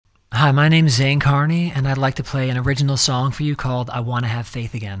Hi, my name's Zane Carney, and I'd like to play an original song for you called I Wanna Have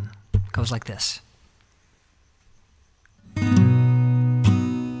Faith Again. It goes like this.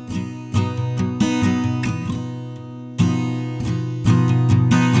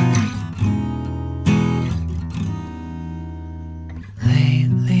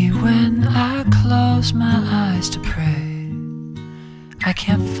 Lately when I close my eyes to pray, I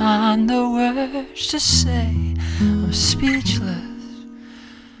can't find the words to say. I'm speechless,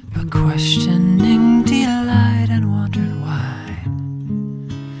 but questioning delight and wondering why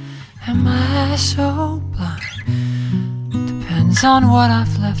am I so blind? Depends on what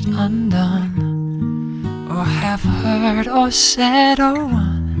I've left undone, or have heard or said or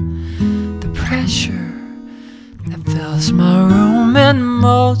won. The pressure that fills my room and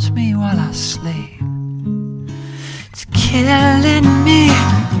molds me while I sleep, it's killing me.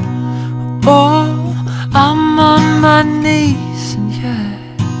 Oh, I'm on my knees, and yet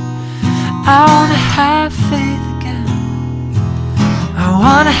I wanna have faith again. I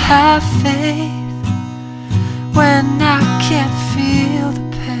wanna have faith when I can't feel the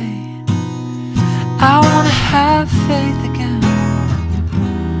pain. I wanna have faith again.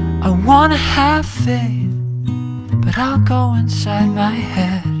 I wanna have faith, but I'll go inside my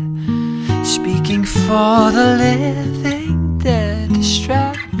head, speaking for the living dead.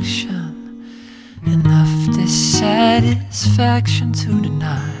 Distraction, enough dissatisfaction to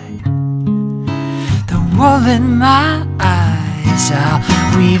deny. Wool in my eyes, I'll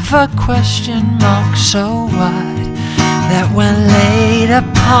weave a question mark so wide that when laid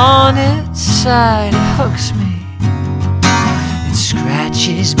upon its side it hooks me. It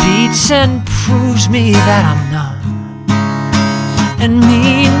scratches, beats, and proves me that I'm numb and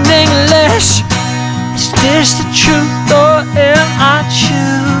meaningless. Is this the truth, or am I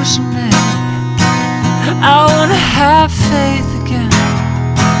choosing it? I wanna have faith again.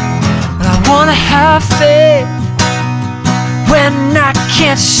 I wanna have faith when I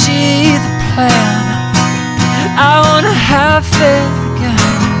can't see the plan. I wanna have faith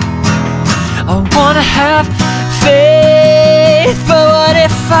again. I wanna have faith, but what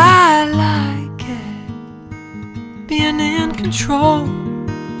if I like it being in control?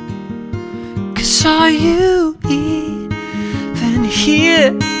 'Cause are you even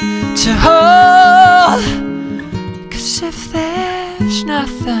here to hold? 'Cause if there's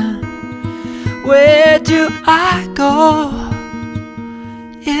nothing, where do I go?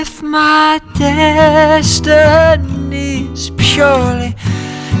 If my destiny's purely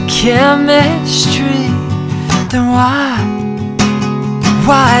chemistry, then why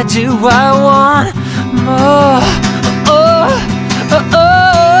do I want more?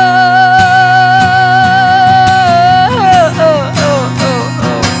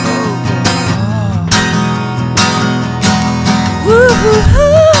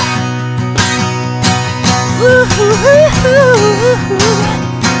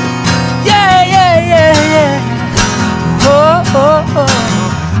 Yeah, yeah, yeah, yeah. Oh, oh, oh,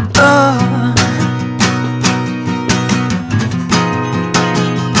 oh.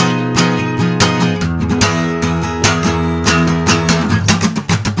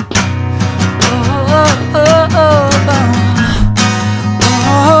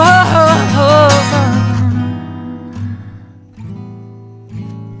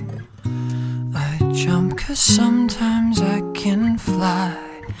 Jump 'cause sometimes I can fly,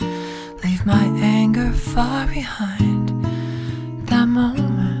 leave my anger far behind. That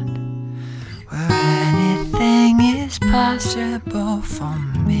moment where anything is possible for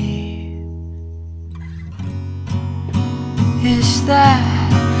me. Is that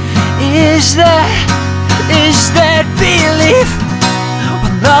belief?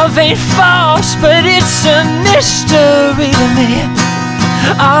 Well, love ain't false, but it's a mystery to me.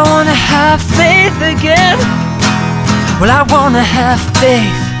 I wanna have faith again. Well, I wanna have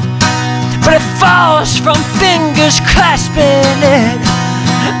faith, but it falls from fingers clasping it.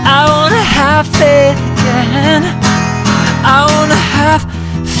 I wanna have faith again. I wanna have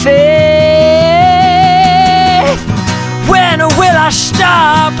faith. When will I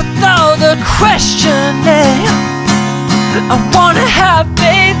stop with all the questioning? I wanna have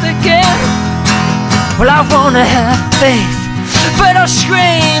faith again. Well, I wanna have faith, but I'll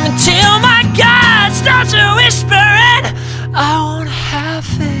scream until my God starts whispering. I wanna have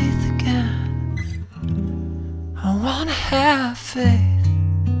faith again. I wanna have faith.